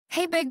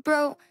Hey big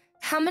bro,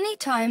 how many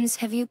times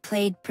have you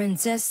played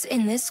princess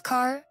in this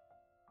car?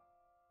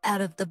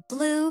 Out of the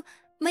blue,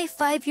 my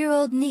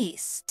 5-year-old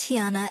niece,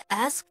 Tiana,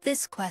 asked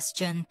this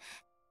question.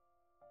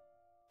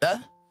 Huh?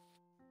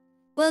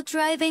 While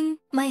driving,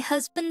 my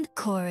husband,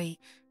 Corey,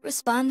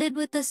 responded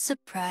with a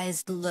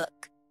surprised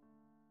look.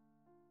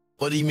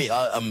 What do you mean?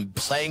 I'm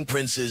playing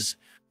princess.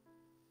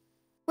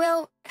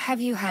 Well,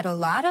 have you had a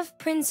lot of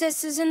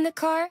princesses in the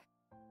car?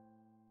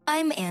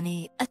 I'm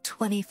Annie, a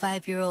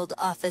 25-year-old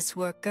office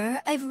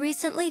worker. I've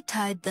recently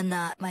tied the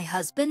knot. My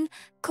husband,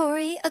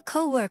 Corey, a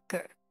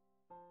co-worker.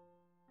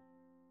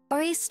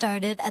 Corey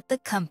started at the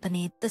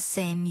company the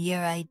same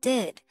year I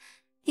did.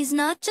 He's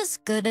not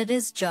just good at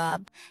his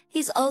job,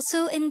 he's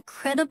also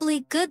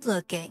incredibly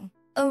good-looking.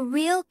 A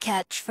real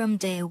catch from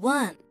day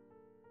one.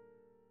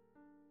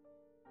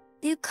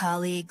 Two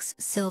colleagues,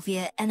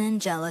 Sylvia and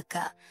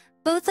Angelica,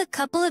 both a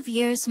couple of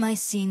years my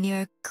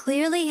senior,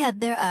 clearly had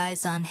their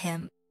eyes on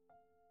him.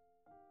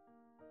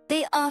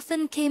 They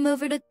often came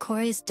over to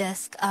Corey's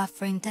desk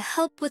offering to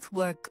help with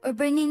work or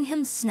bringing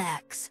him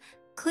snacks,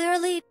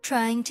 clearly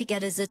trying to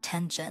get his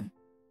attention.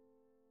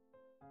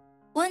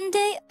 One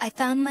day, I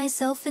found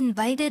myself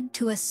invited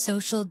to a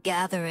social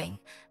gathering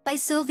by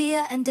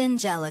Sylvia and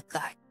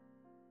Angelica.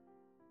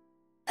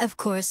 Of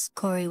course,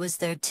 Corey was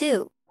there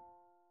too.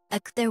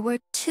 There were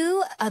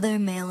 2 other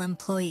male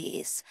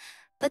employees,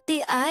 but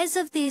the eyes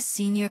of these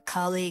senior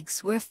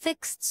colleagues were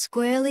fixed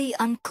squarely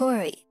on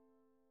Corey.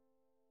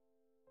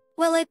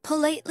 While I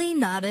politely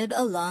nodded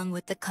along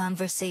with the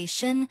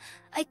conversation,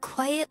 I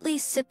quietly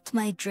sipped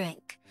my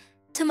drink.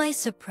 To my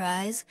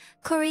surprise,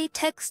 Corey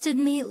texted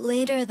me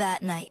later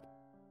that night.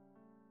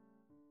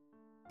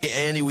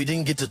 Hey, Annie, we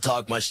didn't get to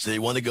talk much today.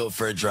 Want to go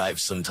for a drive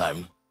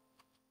sometime?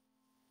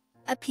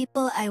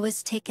 I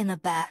was taken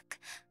aback.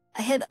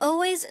 I had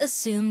always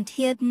assumed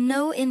he had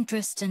no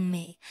interest in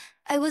me.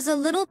 I was a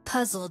little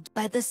puzzled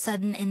by the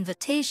sudden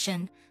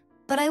invitation,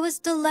 but I was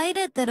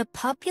delighted that a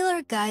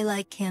popular guy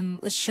like him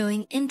was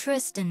showing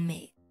interest in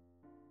me.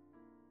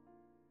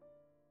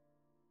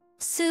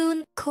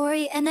 Soon,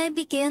 Corey and I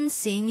began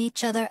seeing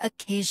each other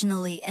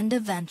occasionally and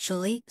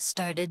eventually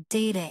started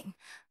dating.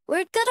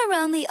 Word got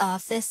around the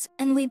office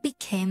and we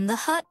became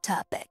the hot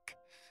topic.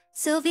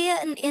 Sylvia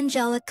and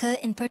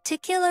Angelica in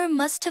particular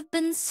must have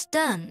been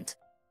stunned.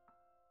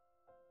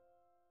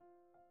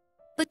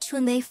 But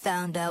when they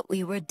found out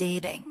we were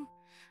dating,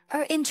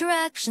 our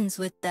interactions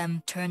with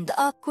them turned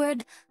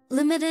awkward,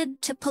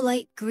 limited to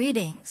polite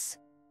greetings.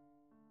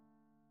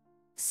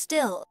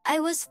 Still, I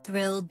was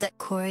thrilled that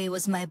Corey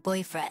was my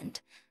boyfriend.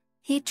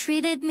 He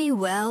treated me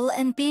well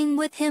and being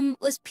with him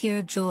was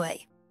pure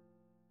joy.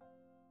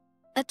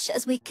 But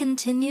as we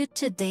continued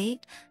to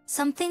date,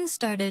 something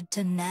started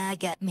to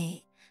nag at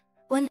me.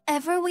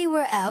 Whenever we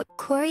were out,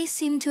 Corey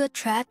seemed to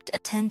attract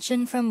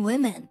attention from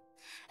women.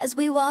 As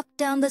we walked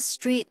down the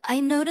street,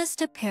 I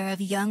noticed a pair of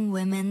young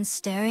women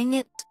staring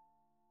at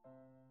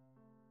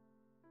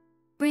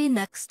Bree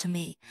next to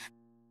me.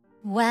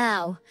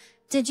 Wow,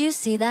 did you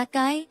see that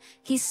guy?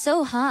 He's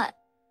so hot.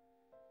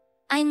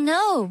 I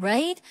know,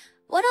 right?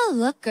 What a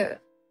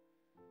looker.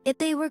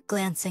 They were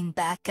glancing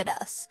back at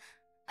us.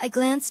 I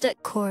glanced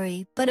at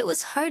Corey, but it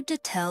was hard to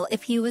tell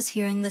if he was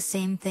hearing the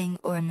same thing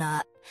or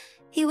not.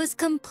 He was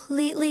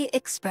completely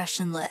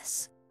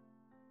expressionless.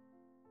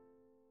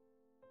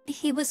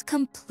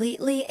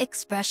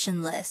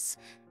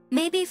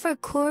 Maybe for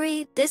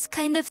Corey, this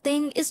kind of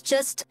thing is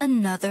just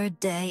another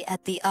day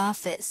at the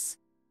office.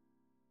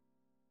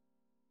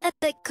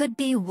 That could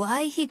be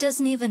why he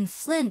doesn't even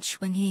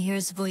flinch when he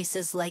hears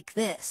voices like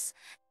this.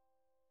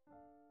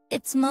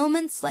 It's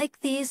moments like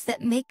these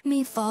that make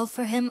me fall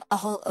for him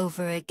all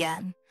over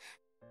again.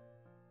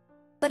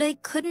 But I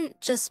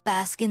couldn't just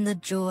bask in the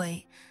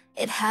joy.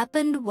 It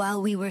happened while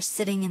we were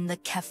sitting in the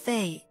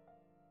cafe.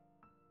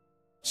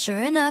 Sure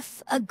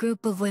enough, a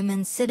group of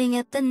women sitting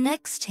at the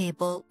next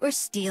table were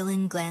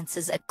stealing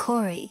glances at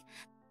Corey.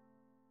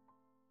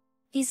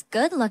 He's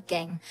good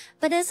looking,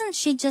 but isn't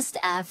she just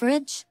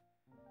average?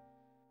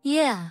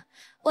 Yeah,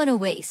 what a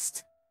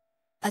waste.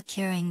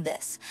 Hearing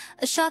this,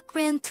 a shock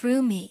ran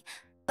through me,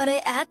 but I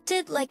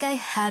acted like I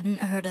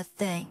hadn't heard a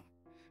thing.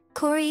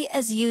 Corey,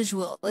 as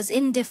usual, was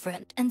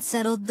indifferent and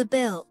settled the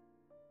bill.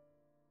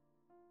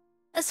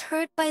 As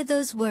hurt by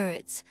those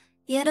words,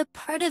 yet a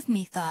part of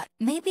me thought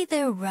maybe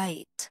they're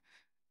right.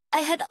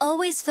 I had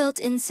always felt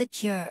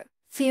insecure,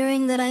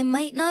 fearing that I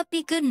might not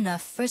be good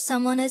enough for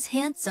someone as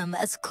handsome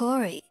as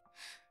Corey.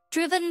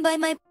 Driven by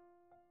my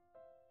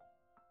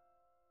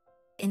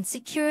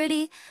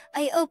insecurity,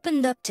 I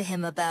opened up to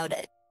him about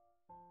it.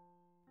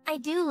 I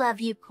do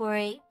love you,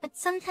 Corey, but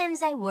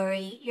sometimes I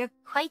worry you're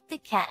quite the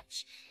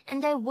catch,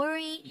 and I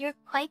worry you're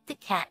quite the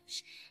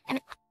catch, and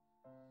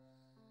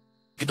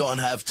You don't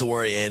have to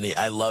worry, Annie.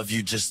 I love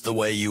you just the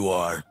way you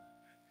are.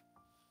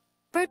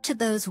 To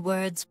those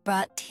words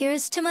brought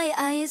tears to my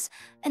eyes,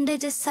 and I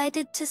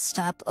decided to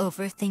stop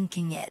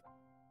overthinking it.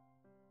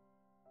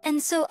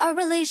 And so our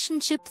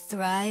relationship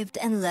thrived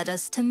and led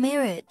us to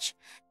marriage.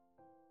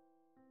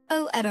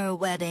 At our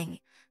wedding,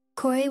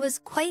 Corey was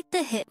quite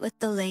the hit with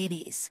the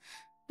ladies.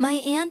 My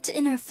aunt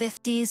in her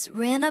 50s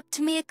ran up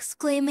to me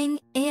exclaiming,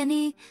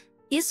 "Annie,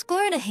 you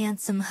scored a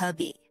handsome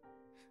hubby."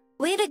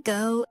 Way to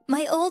go.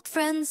 My old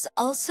friends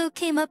also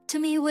came up to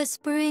me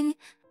whispering,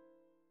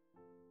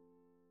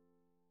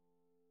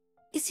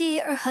 "You see,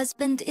 her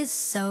husband is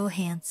so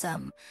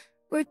handsome.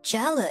 We're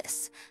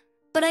jealous."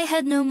 But I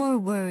had no more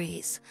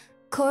worries.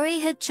 Corey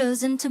had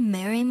chosen to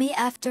marry me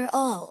after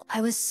all.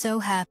 I was so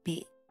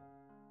happy.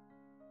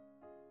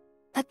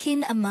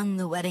 Akin among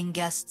the wedding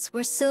guests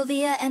were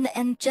Sylvia and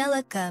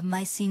Angelica,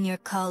 my senior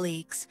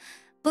colleagues.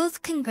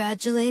 Both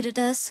congratulated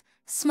us,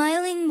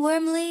 smiling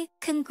warmly,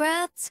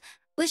 "Congrats,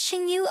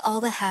 wishing you all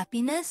the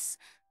happiness."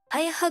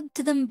 I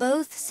hugged them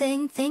both,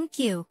 saying thank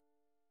you.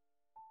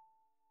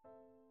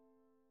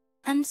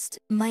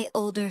 My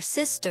older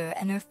sister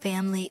and her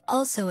family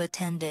also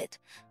attended.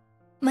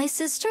 My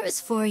sister is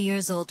 4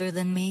 years older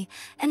than me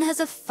and has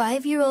a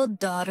 5-year-old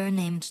daughter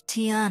named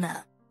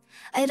Tiana.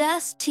 I'd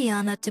asked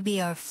Tiana to be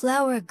our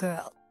flower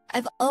girl.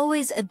 I've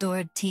always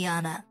adored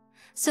Tiana,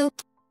 so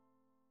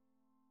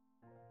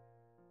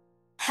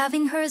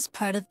having her as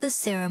part of the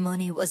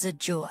ceremony was a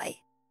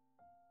joy.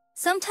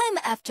 Sometime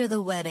after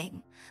the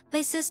wedding,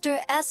 my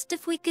sister asked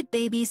if we could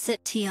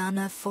babysit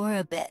Tiana for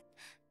a bit.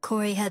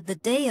 Corey had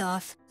the day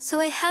off, so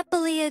I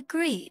happily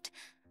agreed.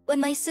 When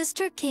my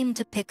sister came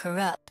to pick her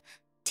up,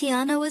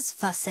 Tiana was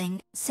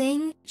fussing,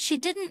 saying she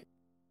didn't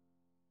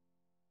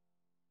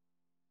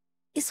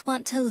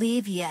want to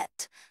leave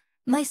yet.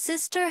 My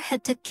sister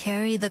had to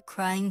carry the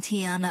crying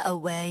Tiana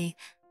away,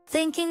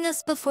 thanking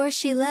us before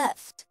she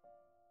left.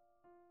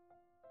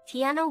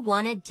 Tiana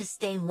wanted to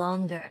stay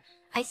longer.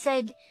 I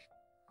said,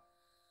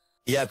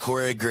 Yeah,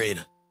 Corey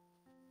agreed.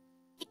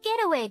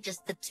 "Get away,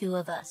 just the two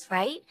of us,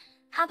 right?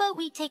 How about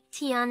we take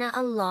Tiana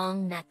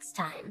along next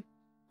time?"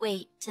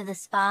 "Wait, to the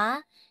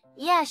spa?"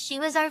 "Yeah, she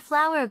was our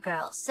flower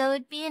girl, so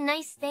it'd be a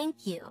nice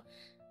thank you.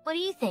 What do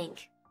you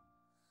think?"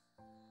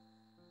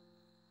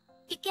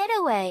 "Get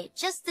away,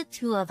 just the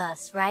two of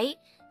us, right?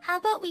 How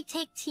about we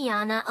take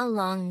Tiana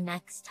along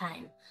next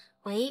time?"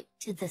 "Wait,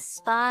 to the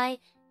spa?"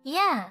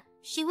 "Yeah,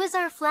 she was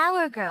our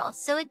flower girl,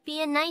 so it'd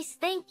be a nice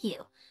thank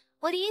you.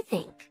 What do you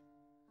think?"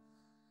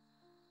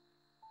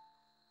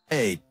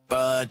 Hey,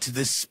 to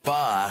the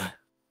spa.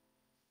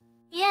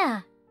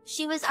 "Yeah,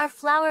 she was our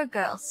flower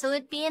girl, so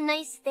it'd be a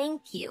nice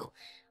thank you.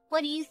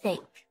 What do you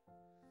think?"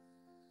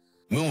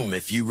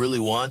 If you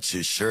really want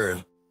to,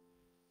 sure.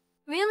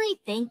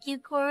 "Really, thank you,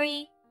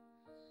 Corey."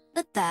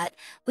 With that,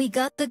 we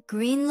got the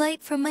green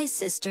light from my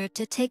sister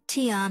to take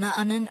Tiana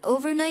on an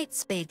overnight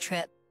spa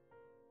trip.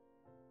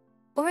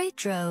 Corey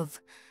drove.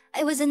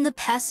 I was in the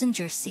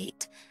passenger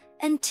seat,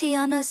 and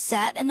Tiana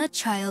sat in a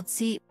child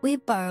seat we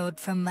borrowed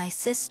from my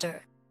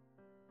sister.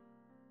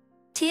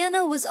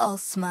 Tiana was all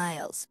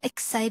smiles,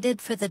 excited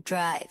for the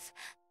drive.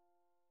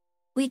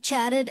 We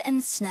chatted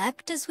and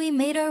snacked as we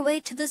made our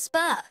way to the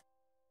spa.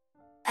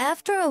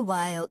 After a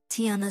while,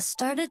 Tiana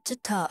started to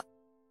talk.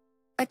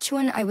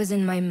 When I was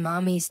in my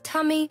mommy's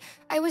tummy,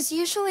 I was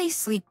usually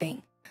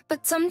sleeping,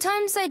 but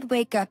sometimes I'd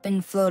wake up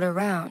and float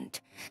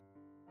around.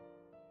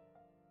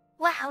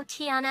 Wow,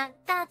 Tiana,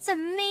 that's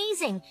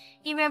amazing.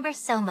 You remember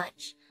so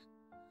much.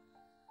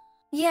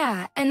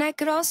 Yeah, and I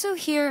could also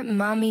hear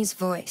mommy's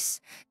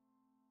voice.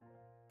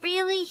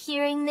 Really,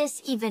 hearing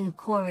this, even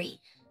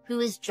Corey, who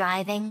was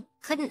driving,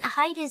 couldn't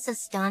hide his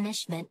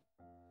astonishment.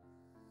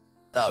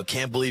 Oh,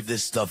 can't believe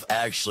this stuff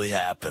actually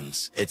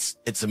happens.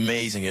 It's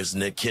amazing,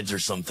 isn't it? Kids are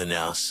something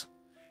else.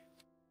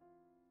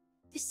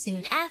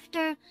 Soon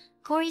after,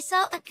 Corey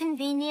saw a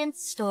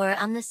convenience store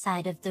on the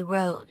side of the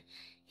road.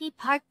 He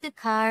parked the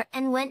car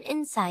and went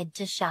inside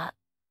to shop.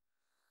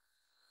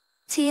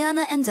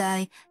 Tiana and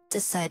I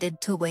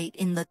decided to wait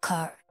in the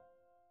car.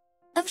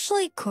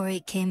 Eventually,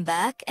 Corey came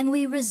back and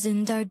we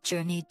resumed our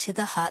journey to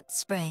the hot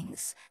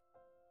springs.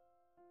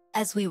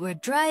 As we were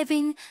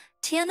driving,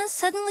 Tiana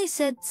suddenly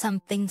said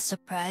something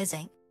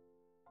surprising.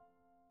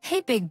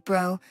 Hey, big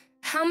bro,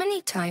 how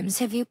many times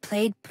have you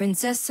played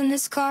princess in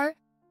this car?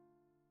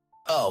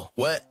 Oh,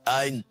 what?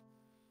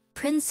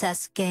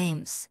 Princess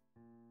games.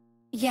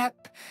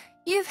 Yep,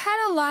 you've had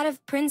a lot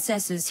of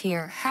princesses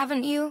here,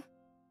 haven't you?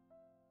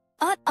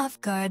 Caught off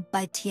guard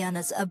by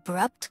Tiana's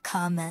abrupt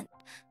comment,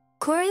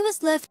 Corey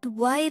was left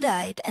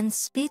wide-eyed and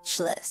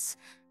speechless.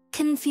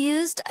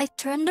 Confused, I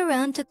turned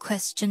around to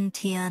question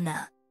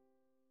Tiana.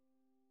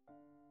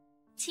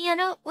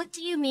 Tiana, what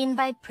do you mean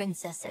by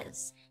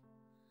princesses?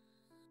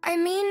 I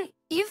mean,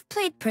 you've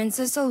played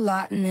princess a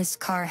lot in this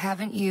car,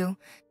 haven't you?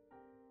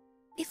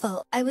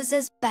 I was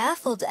as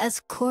baffled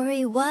as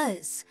Corey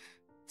was.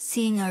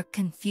 Seeing our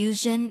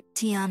confusion,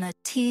 Tiana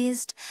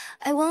teased,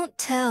 "I won't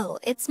tell.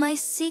 It's my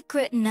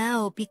secret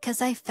now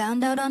because I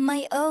found out on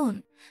my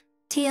own."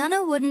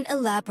 Tiana wouldn't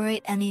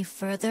elaborate any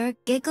further,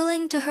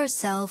 giggling to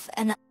herself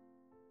and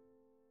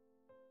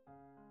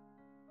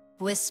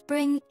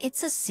whispering,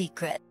 "It's a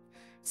secret."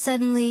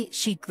 Suddenly,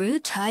 she grew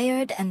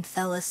tired and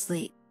fell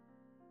asleep.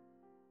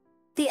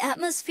 The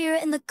atmosphere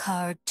in the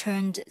car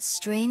turned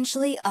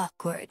strangely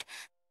awkward.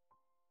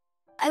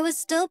 I was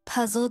still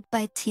puzzled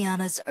by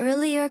Tiana's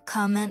earlier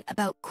comment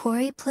about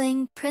Corey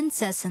playing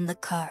princess in the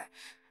car.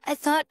 I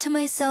thought to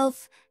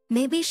myself,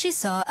 maybe she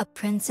saw a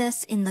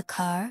princess in the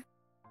car.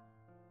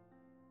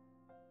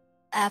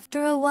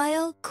 After a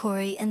while,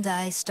 Corey and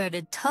I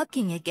started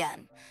talking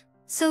again.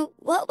 So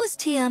what was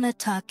Tiana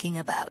talking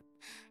about?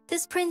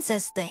 This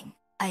princess thing,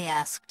 I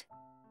asked.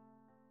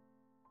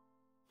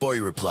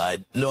 Corey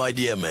replied, no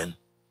idea, man.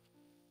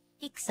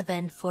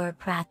 Ixabend for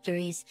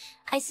Practories,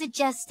 I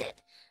suggested.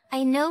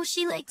 I know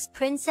she likes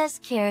princess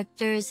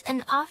characters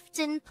and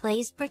often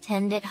plays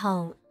pretend at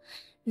home.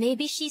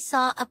 Maybe she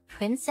saw a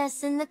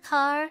princess in the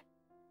car?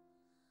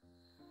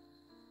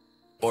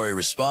 Corey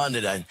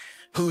responded, and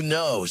who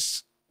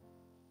knows?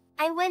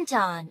 I went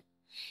on.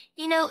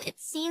 You know, it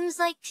seems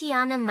like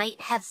Tiana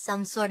might have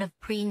some sort of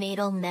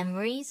prenatal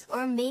memories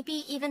or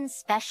maybe even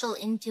special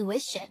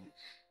intuition.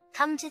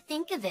 Come to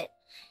think of it,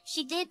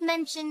 she did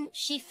mention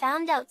she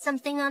found out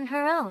something on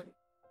her own.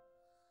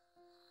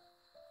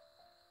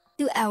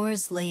 2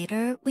 hours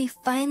later, we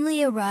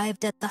finally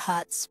arrived at the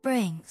hot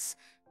springs.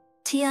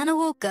 Tiana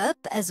woke up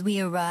as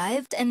we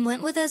arrived and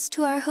went with us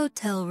to our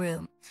hotel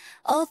room.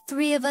 All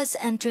 3 of us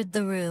entered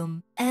the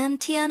room, and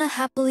Tiana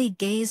happily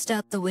gazed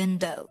out the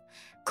window.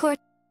 Corey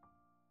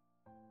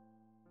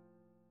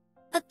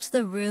left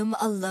the room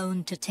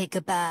alone to take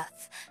a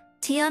bath.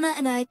 Tiana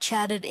and I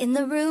chatted in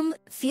the room,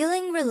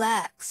 feeling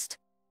relaxed.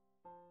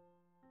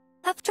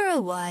 After a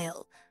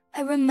while,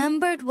 I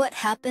remembered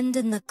what happened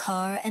in the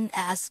car and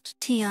asked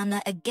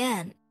Tiana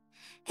again.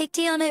 Hey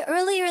Tiana,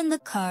 earlier in the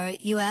car,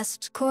 you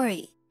asked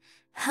Corey,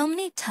 how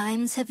many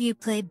times have you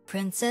played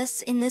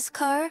princess in this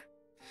car?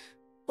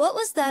 What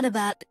was that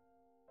about?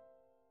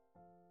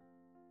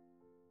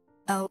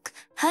 Oak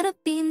had a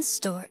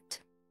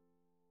beanstalk.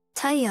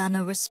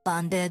 Tiana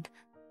responded,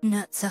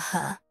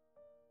 Nutsaha.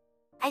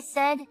 I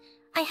said,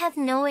 I have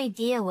no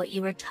idea what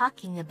you were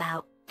talking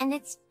about, and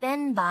it's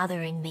been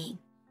bothering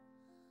me.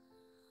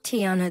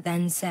 Tiana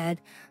then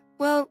said,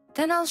 well,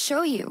 then I'll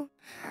show you.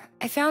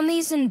 I found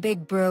these in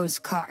Big Bro's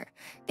car.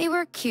 They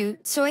were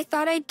cute, so I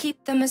thought I'd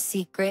keep them a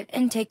secret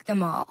and take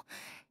them all.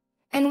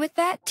 And with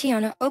that,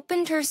 Tiana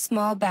opened her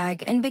small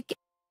bag and began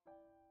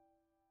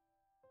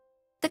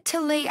to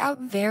lay out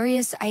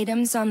various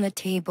items on the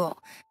table.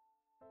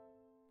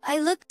 I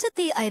looked at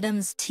the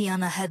items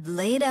Tiana had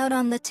laid out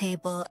on the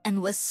table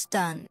and was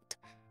stunned.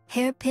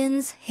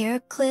 Hairpins, hair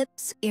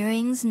clips,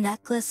 earrings,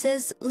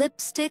 necklaces,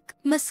 lipstick,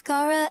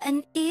 mascara,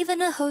 and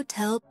even a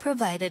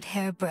hotel-provided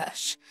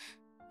hairbrush.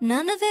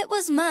 None of it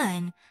was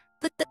mine,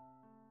 but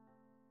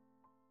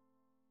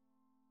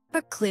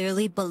were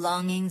clearly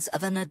belongings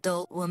of an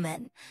adult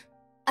woman.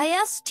 I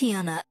asked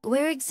Tiana,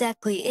 where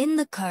exactly in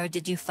the car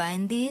did you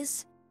find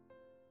these?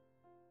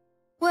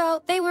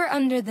 Well, they were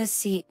under the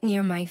seat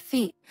near my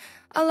feet.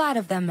 A lot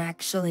of them,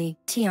 actually,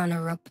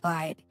 Tiana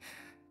replied.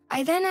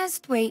 I then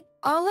asked, wait,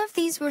 all of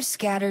these were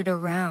scattered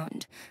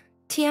around.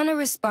 Tiana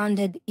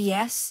responded,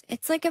 yes,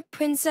 it's like a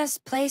princess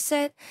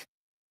playset.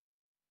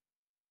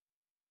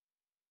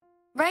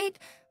 Right?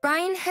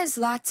 Ryan has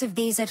lots of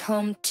these at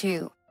home,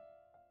 too.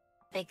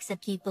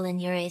 Except people in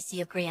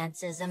Eurasia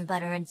Princess and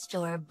Butter and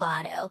Store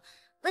Botto.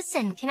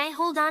 Listen, can I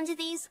hold on to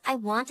these? I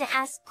want to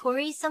ask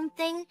Corey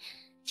something.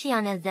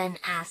 Tiana then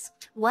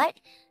asked, what?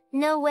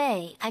 No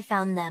way, I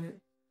found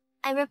them.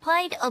 I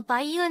replied, I'll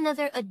buy you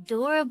another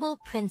adorable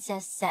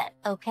princess set,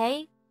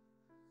 okay?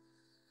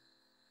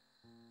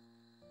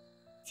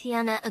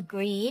 Tiana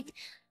agreed.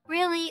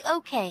 Really?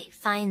 Okay,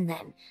 fine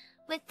then.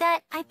 With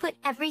that, I put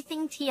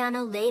everything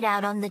Tiana laid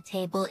out on the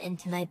table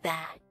into my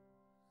bag.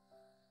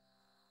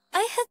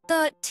 I had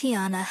thought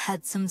Tiana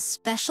had some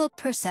special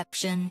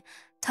perception,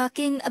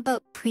 talking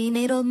about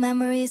prenatal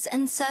memories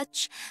and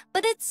such,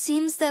 but it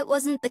seems that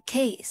wasn't the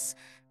case.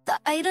 The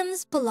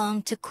items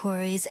belonged to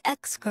Corey's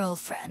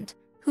ex-girlfriend,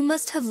 who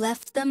must have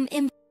left them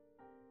in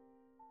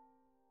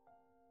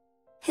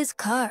his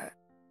car.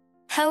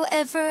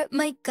 However,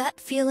 my gut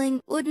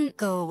feeling wouldn't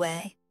go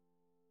away.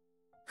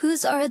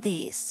 Whose are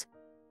these?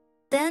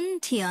 Then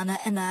Tiana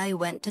and I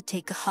went to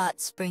take a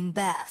hot spring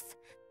bath.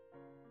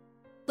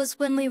 It was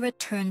when we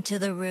returned to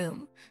the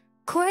room.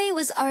 Corey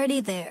was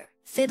already there,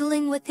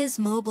 fiddling with his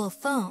mobile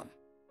phone.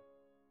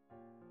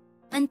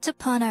 And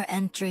upon our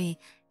entry,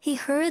 he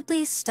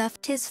hurriedly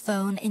stuffed his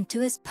phone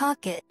into his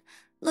pocket,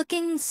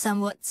 looking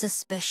somewhat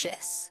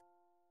suspicious.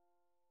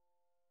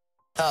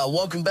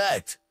 Welcome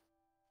back.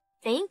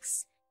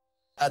 Thanks?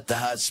 At the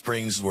hot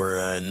springs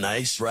were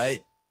nice,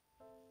 right?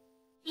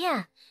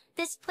 Yeah,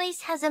 this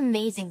place has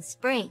amazing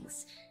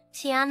springs.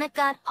 Tiana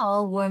got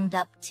all warmed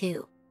up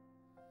too.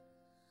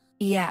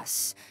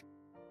 Yes.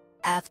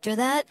 After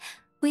that,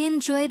 we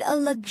enjoyed a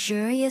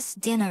luxurious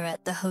dinner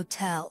at the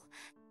hotel.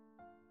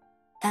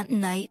 At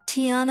night,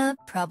 Tiana,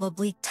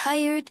 probably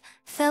tired,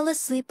 fell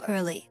asleep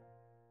early.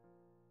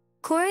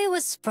 Corey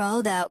was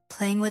sprawled out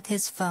playing with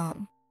his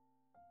phone.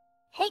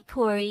 Hey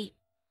Corey,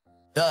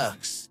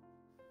 Ducks.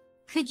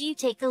 could you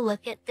take a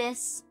look at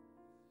this?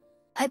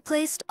 I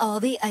placed all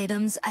the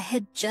items I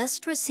had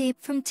just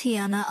received from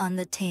Tiana on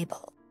the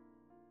table.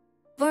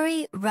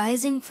 Corey,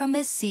 rising from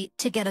his seat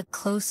to get a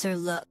closer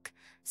look,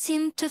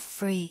 seemed to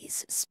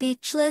freeze,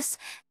 speechless.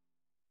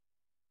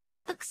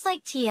 Looks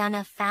like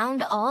Tiana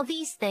found all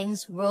these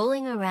things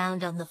rolling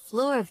around on the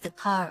floor of the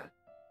car.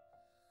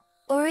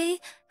 Ori,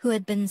 who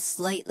had been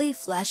slightly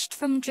flushed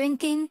from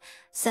drinking,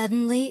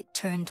 suddenly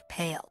turned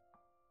pale.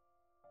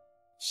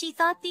 She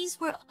thought these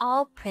were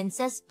all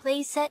princess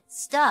playset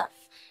stuff.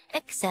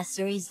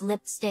 Accessories,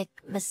 lipstick,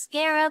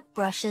 mascara,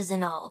 brushes,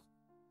 and all.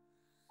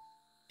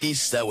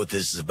 Is that what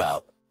this is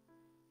about?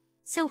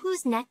 So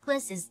whose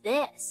necklace is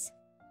this?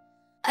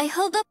 I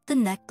held up the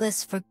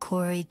necklace for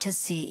Corey to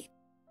see.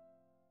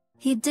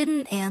 He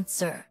didn't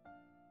answer.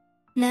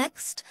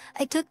 Next,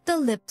 I took the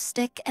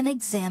lipstick and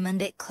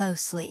examined it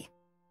closely.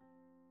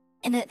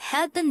 And it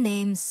had the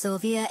name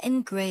Sylvia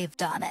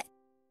engraved on it.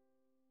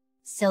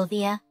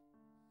 Sylvia?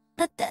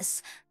 At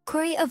this,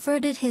 Corey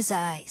averted his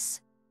eyes.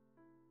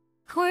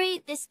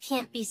 Corey, this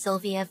can't be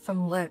Sylvia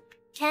from work,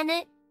 can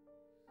it?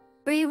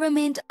 Bree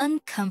remained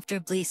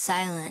uncomfortably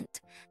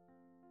silent.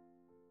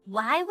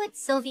 Why would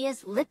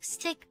Sylvia's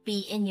lipstick be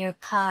in your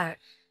car?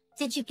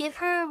 Did you give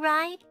her a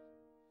ride?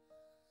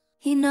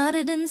 He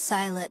nodded in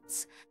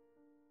silence.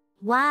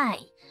 Why?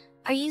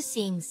 Are you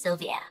seeing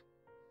Sylvia?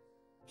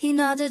 He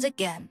nodded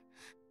again.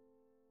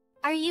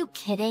 Are you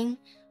kidding?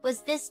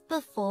 Was this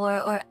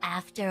before or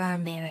after our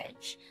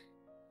marriage?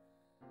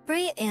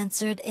 Bree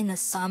answered in a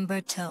somber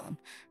tone.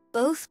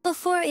 Both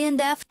before and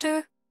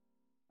after?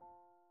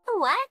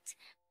 What?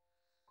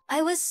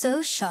 I was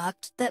so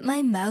shocked that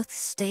my mouth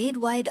stayed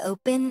wide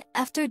open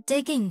after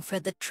digging for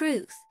the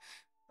truth.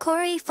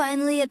 Corey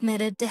finally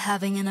admitted to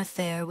having an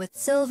affair with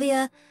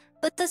Sylvia,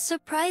 but the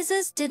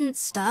surprises didn't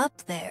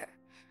stop there.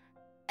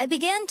 I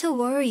began to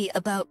worry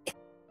about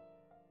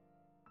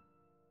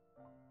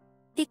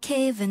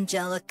Cave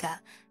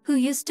Angelica, who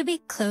used to be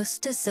close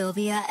to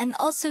Sylvia and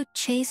also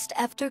chased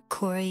after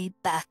Corey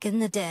back in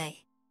the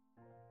day.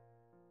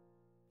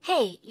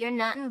 Hey, you're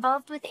not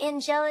involved with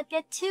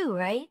Angelica too,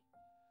 right?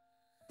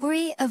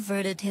 Bree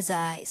averted his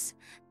eyes.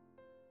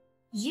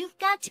 You've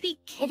got to be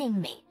kidding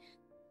me.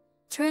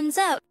 Turns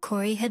out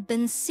Corey had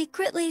been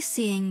secretly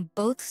seeing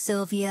both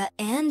Sylvia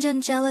and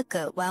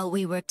Angelica while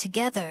we were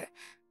together.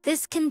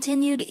 This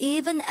continued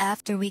even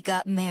after we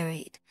got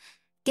married.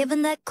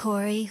 Given that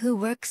Corey, who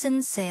works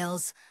in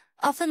sales,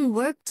 often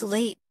worked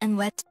late and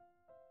went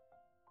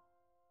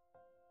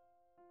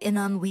in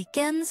on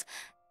weekends.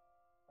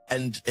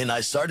 And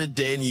I started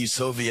dating you,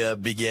 Sylvia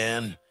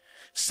began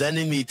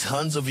sending me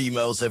tons of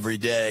emails every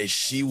day.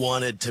 She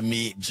wanted to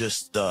meet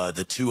just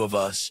the two of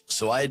us,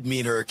 so I'd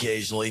meet her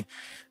occasionally.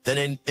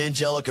 Then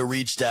Angelica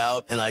reached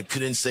out, and I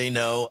couldn't say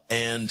no,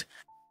 and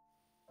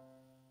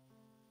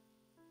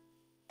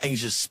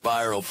things just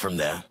spiraled from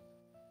there.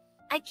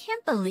 I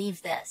can't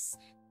believe this.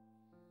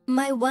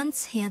 My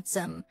once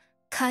handsome,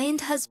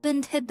 kind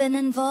husband had been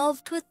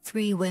involved with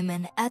 3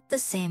 women at the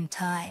same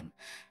time.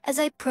 As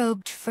I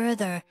probed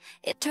further,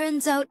 it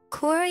turns out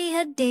Corey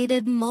had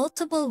dated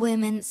multiple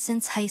women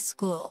since high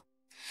school.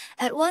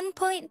 At one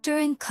point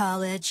during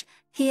college,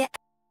 he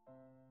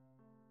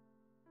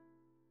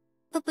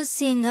was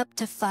seeing up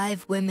to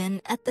 5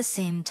 women at the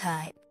same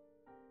time.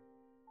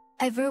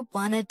 Ivor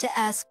wanted to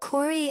ask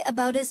Corey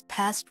about his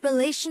past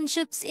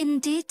relationships in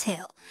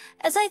detail,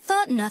 as I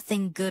thought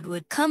nothing good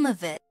would come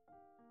of it.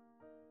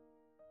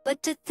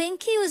 But to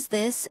think he was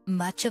this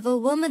much of a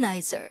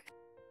womanizer.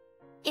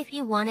 If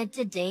you wanted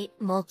to date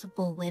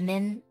multiple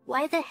women,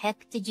 why the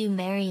heck did you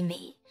marry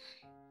me?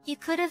 You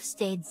could have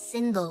stayed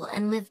single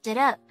and lived it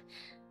up.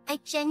 I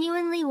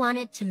genuinely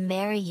wanted to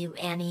marry you,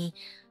 Annie,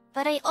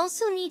 but I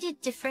also needed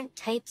different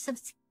types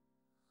of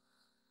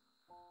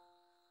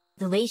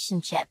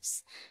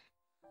relationships.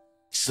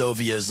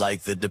 Sylvia's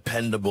like the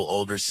dependable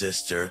older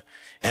sister,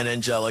 and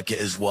Angelica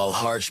is, well,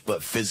 harsh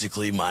but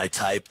physically my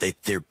type.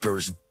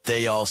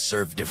 They all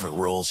serve different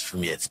roles for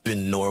me. It's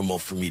been normal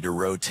for me to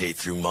rotate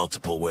through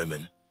multiple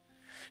women.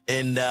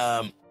 And,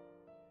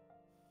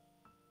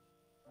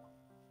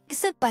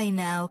 Except by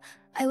now,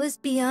 I was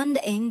beyond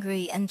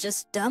angry and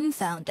just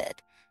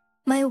dumbfounded.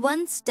 My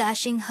once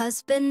dashing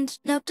husband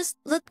now just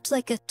looked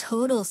like a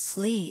total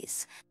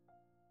sleaze.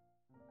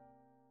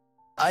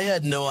 I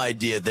had no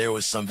idea there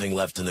was something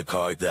left in the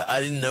car like that.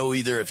 I didn't know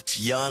either if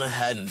Tiana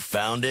hadn't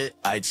found it,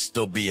 I'd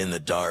still be in the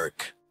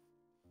dark.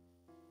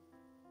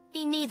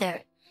 Me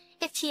neither.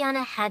 If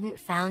Tiana hadn't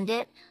found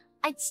it,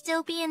 I'd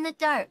still be in the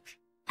dark.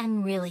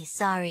 I'm really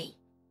sorry.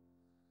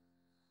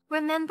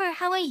 Remember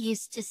how I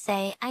used to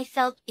say I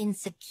felt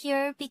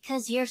insecure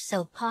because you're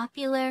so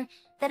popular,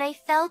 that I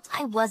felt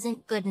I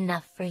wasn't good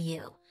enough for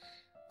you?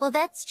 Well,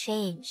 that's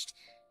changed.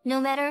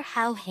 No matter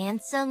how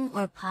handsome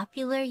or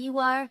popular you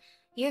are,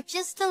 you're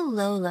just a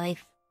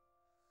lowlife.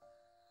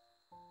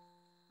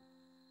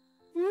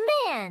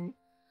 Man!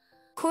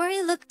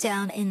 Corey looked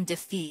down in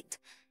defeat.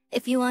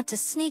 If you want to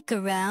sneak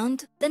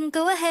around, then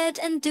go ahead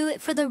and do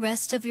it for the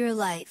rest of your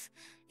life.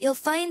 You'll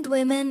find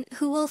women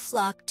who will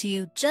flock to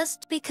you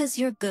just because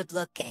you're good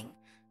looking.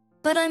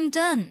 But I'm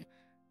done.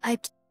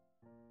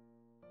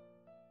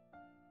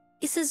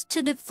 This is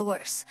to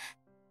divorce.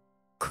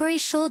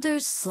 Corey's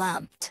shoulders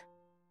slumped.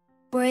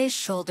 Corey's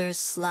shoulders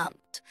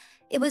slumped.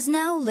 It was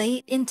now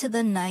late into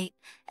the night,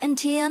 and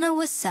Tiana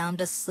was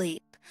sound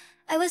asleep.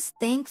 I was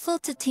thankful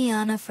to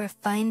Tiana for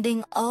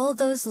finding all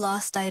those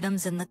lost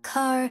items in the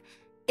car.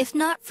 If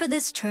not for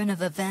this turn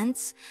of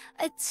events,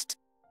 I'd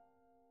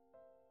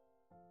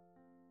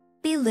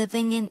be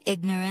living in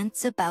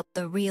ignorance about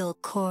the real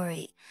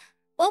Corey.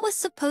 What was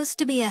supposed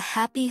to be a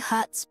happy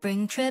hot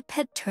spring trip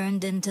had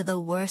turned into the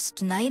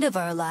worst night of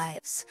our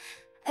lives.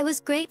 I was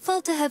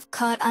grateful to have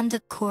caught on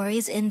to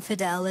Corey's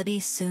infidelity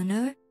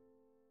sooner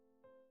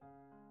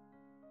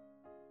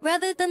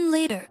rather than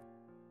later.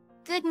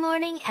 Good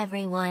morning,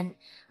 everyone.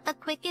 A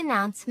quick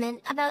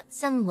announcement about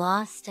some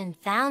lost and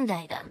found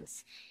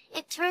items.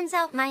 It turns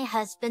out my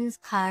husband's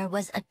car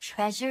was a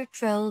treasure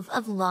trove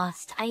of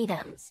lost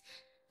items.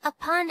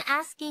 Upon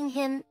asking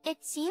him,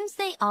 it seems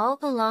they all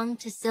belong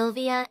to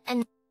Sylvia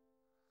and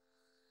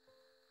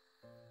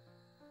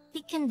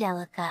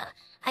Angelica.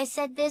 I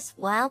said this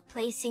while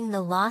placing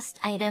the lost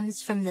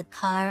items from the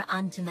car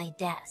onto my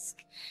desk.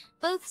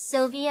 Both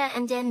Sylvia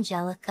and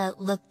Angelica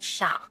looked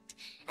shocked,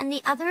 and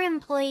the other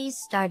employees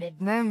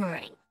started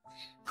murmuring.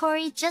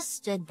 Corey just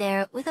stood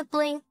there with a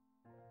blank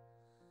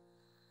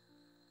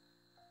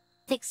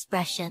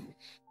expression.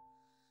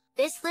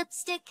 This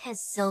lipstick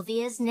has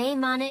Sylvia's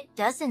name on it,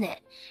 doesn't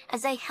it?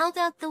 As I held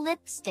out the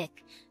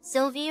lipstick,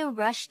 Sylvia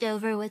rushed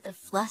over with a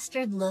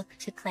flustered look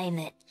to claim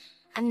it.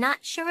 I'm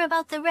not sure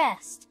about the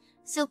rest,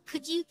 so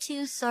could you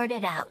two sort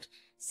it out?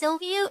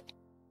 Sylvia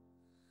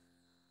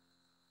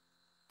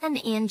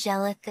and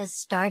Angelica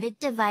started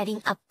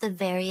dividing up the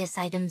various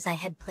items I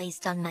had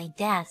placed on my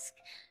desk.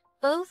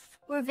 Both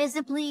were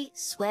visibly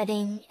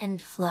sweating and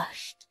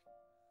flushed.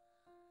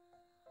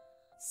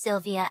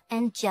 Sylvia,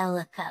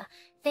 Angelica,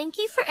 thank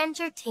you for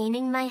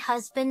entertaining my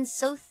husband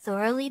so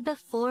thoroughly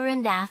before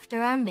and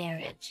after our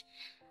marriage.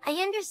 I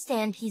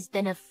understand he's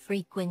been a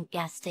frequent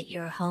guest at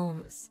your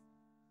homes.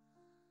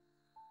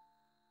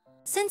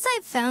 Since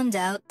I've found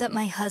out that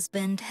my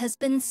husband has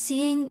been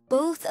seeing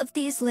both of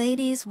these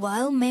ladies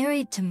while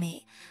married to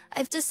me,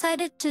 I've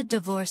decided to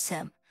divorce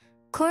him.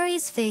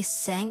 Corey's face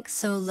sank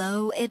so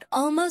low it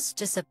almost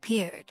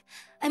disappeared.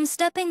 I'm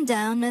stepping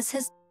down as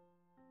his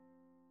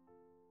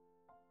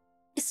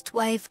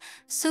wife,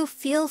 so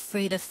feel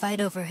free to fight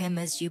over him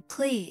as you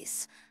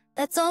please.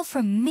 That's all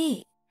from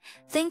me.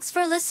 Thanks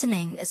for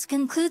listening. This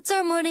concludes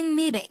our morning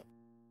meeting.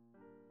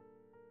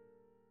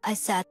 I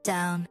sat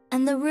down,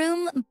 and the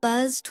room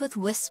buzzed with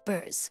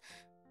whispers.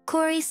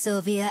 Corey,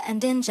 Sylvia,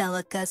 and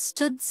Angelica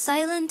stood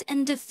silent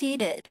and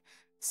defeated.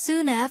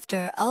 Soon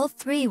after, all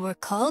three were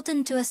called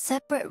into a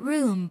separate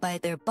room by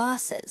their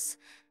bosses.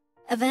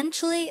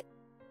 Eventually,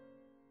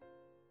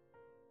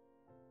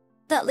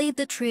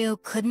 the trio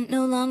couldn't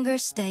no longer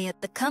stay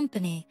at the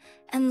company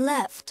and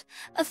left,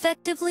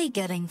 effectively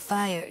getting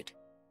fired.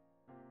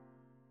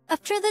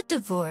 After the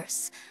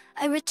divorce,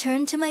 I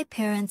returned to my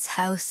parents'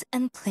 house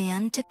and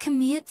planned to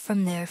commute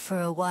from there for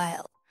a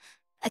while.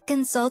 I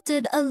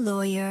consulted a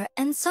lawyer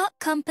and sought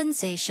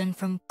compensation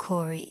from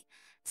Corey,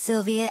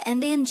 Sylvia,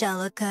 and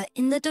Angelica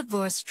in the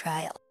divorce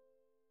trial.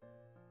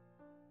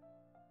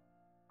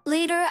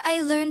 Later,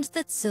 I learned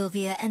that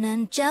Sylvia and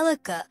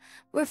Angelica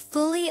were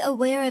fully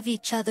aware of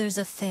each other's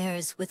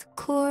affairs with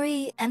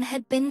Corey and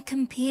had been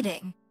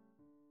competing.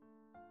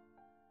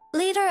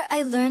 Later,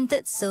 I learned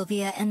that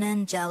Sylvia and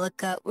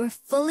Angelica were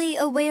fully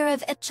aware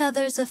of each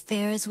other's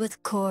affairs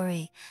with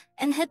Corey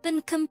and had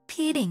been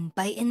competing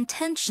by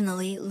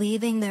intentionally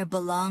leaving their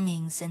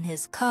belongings in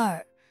his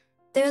car.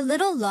 Their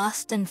little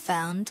lost and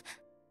found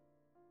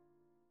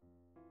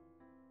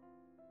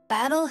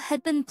battle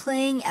had been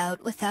playing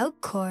out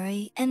without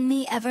Corey and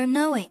me ever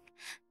knowing.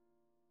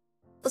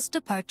 His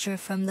departure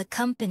from the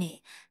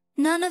company,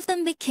 none of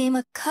them became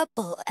a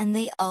couple and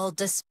they all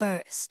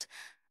dispersed.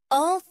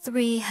 All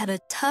three had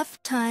a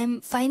tough time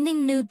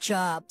finding new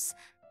jobs,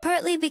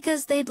 partly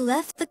because they'd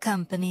left the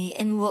company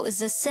in what was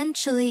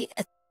essentially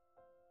a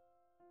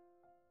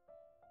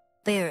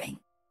bearing.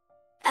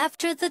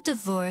 After the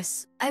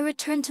divorce, I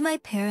returned to my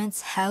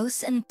parents'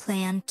 house and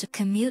planned to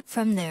commute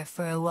from there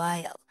for a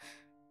while.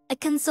 I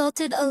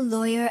consulted a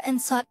lawyer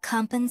and sought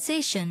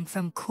compensation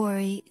from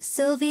Corey,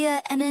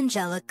 Sylvia, and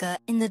Angelica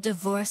in the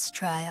divorce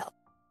trial.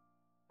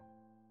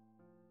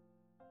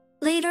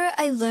 Later,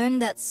 I learned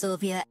that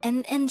Sylvia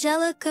and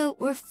Angelica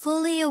were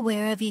fully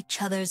aware of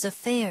each other's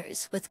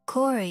affairs with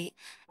Corey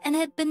and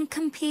had been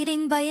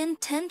competing by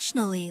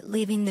intentionally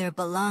leaving their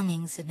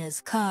belongings in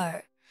his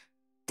car.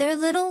 Their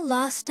little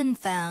lost and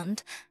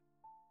found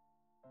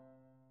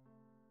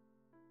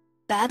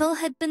battle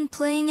had been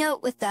playing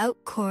out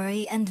without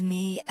Corey and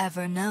me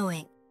ever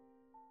knowing.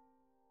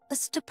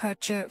 His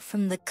departure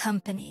from the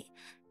company,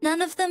 none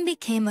of them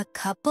became a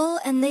couple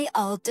and they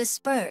all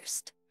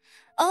dispersed.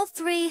 All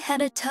three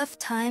had a tough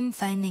time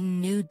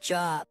finding new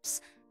jobs,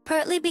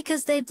 partly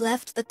because they'd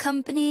left the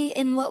company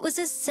in what was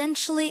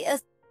essentially a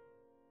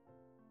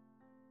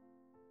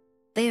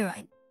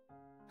bearing.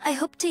 I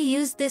hope to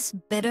use this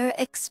bitter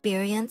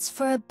experience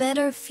for a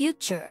better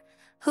future,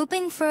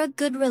 hoping for a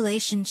good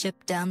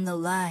relationship down the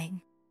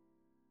line.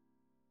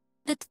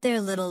 But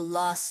their little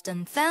lost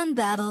and found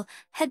battle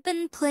had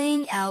been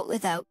playing out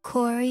without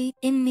Corey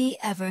and me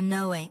ever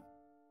knowing.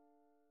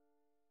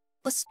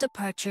 was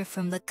departure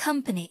from the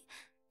company.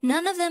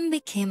 None of them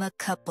became a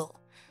couple,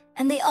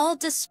 and they all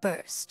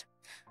dispersed.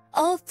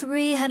 All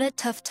three had a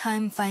tough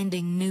time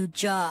finding new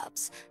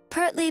jobs,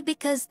 partly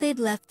because they'd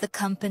left the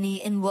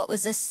company in what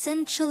was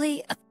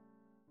essentially a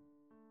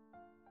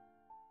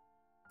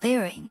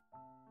clearing.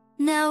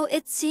 Now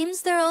it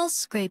seems they're all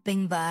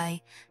scraping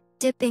by,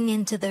 dipping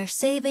into their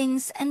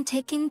savings and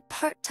taking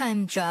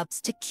part-time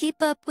jobs to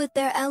keep up with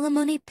their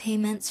alimony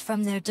payments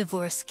from their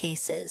divorce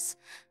cases.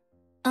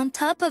 On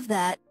top of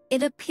that,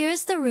 it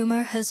appears the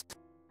rumor has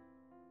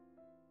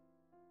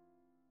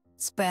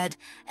spread,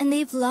 and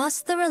they've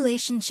lost the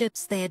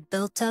relationships they had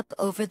built up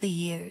over the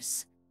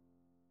years.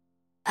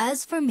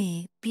 As for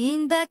me,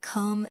 being back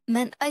home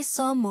meant I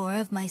saw more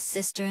of my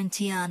sister and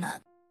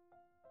Tiana.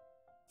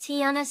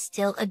 Tiana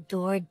still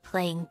adored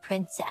playing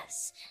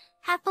princess,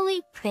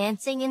 happily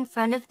prancing in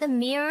front of the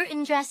mirror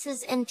in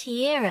dresses and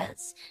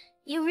tiaras.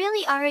 You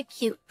really are a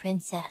cute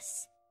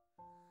princess.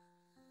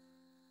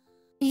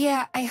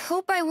 Yeah, I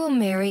hope I will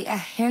marry a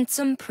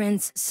handsome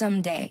prince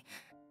someday.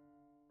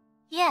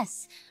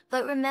 Yes,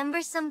 but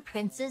remember, some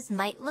princes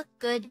might look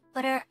good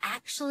but are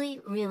actually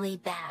really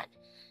bad.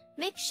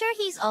 Make sure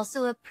he's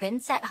also a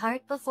prince at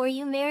heart before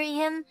you marry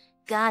him.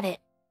 Got it.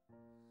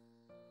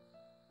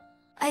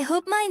 I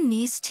hope my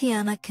niece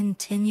Tiana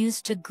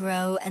continues to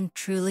grow and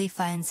truly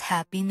finds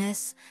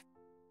happiness.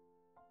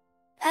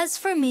 As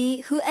for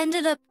me, who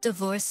ended up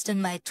divorced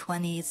in my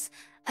 20s,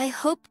 I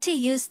hope to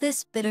use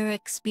this bitter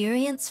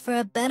experience for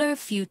a better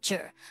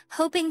future,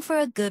 hoping for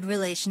a good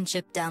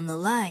relationship down the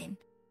line.